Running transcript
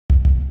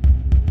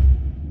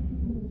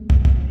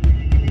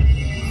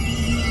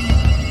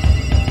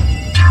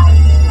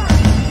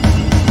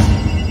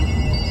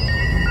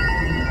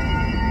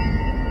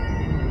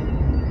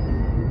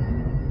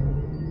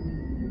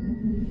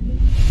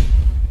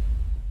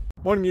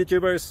Morning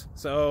YouTubers.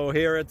 So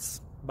here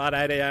it's about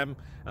 8 a.m.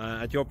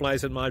 At your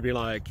place it might be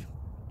like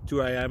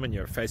 2 a.m. and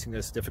you're facing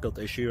this difficult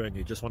issue and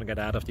you just want to get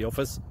out of the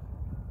office.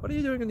 What are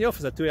you doing in the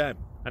office at 2 a.m.?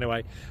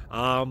 Anyway,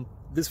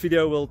 this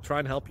video will try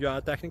and help you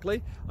out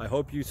technically. I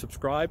hope you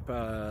subscribe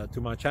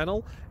to my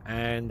channel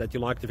and that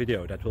you like the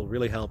video. That will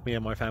really help me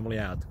and my family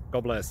out.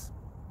 God bless.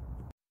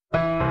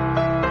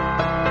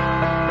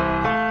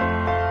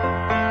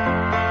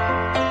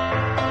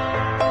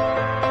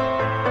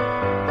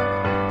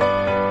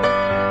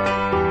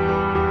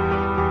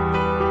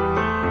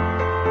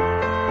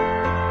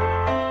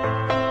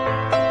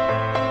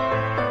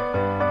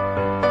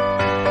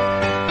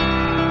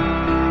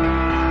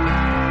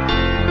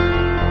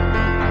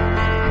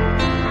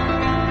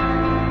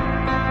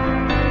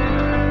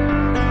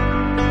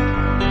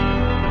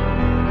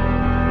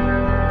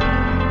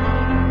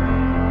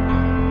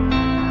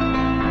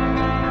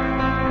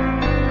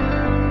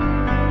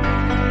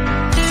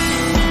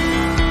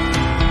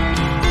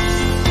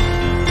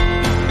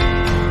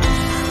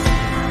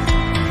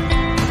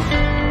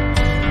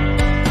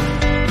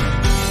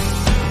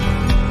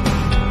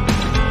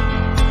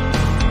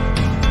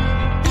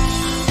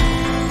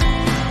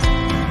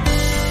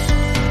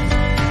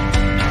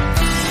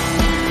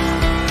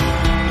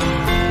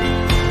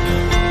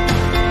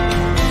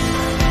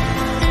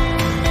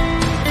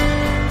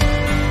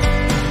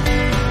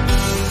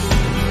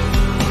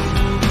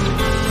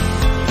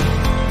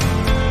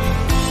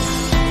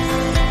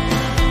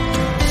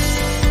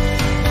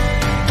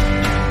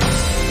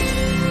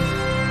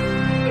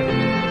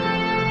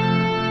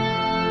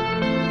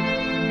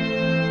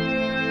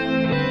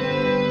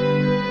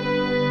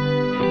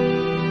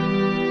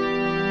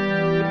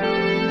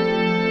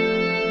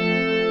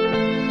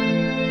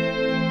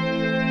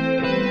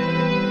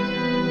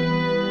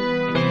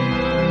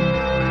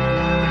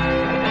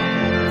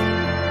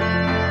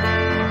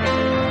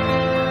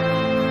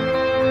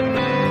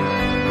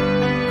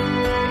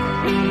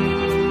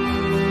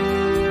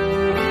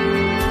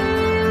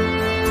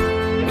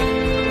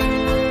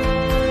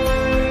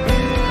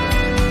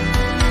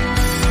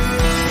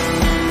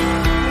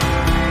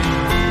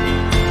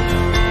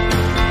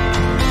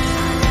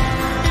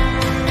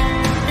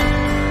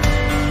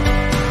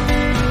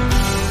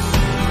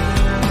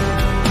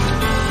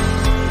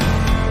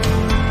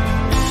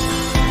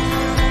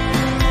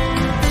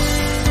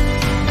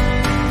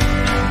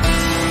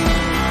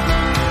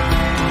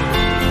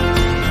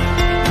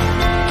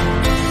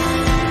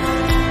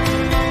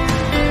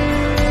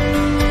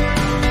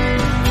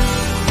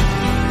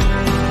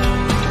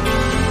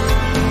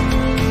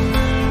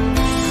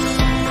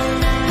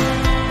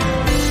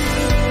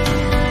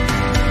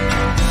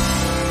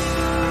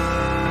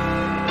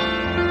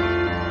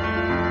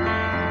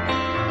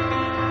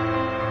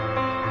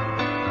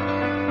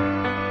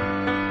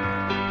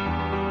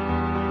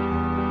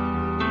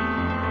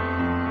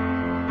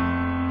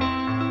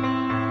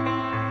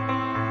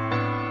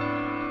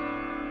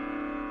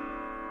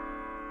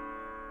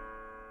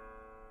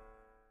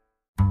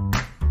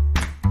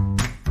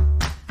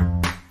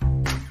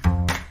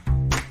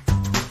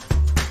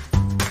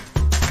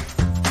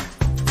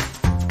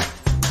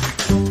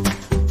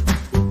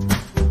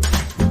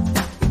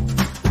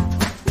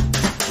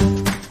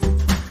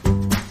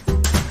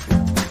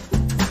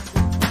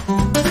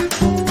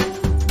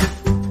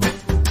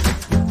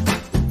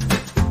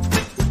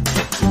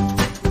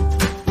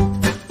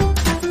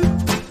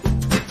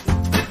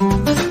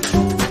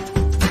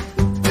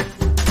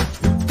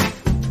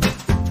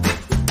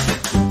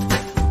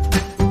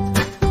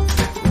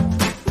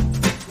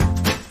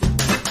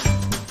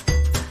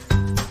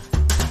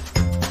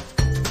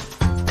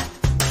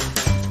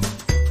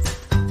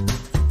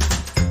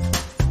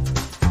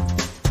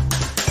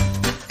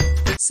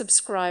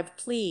 Subscribe,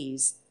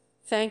 please.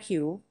 Thank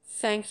you.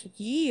 Thank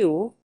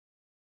you.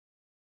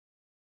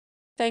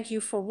 Thank you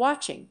for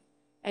watching,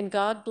 and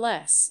God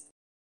bless.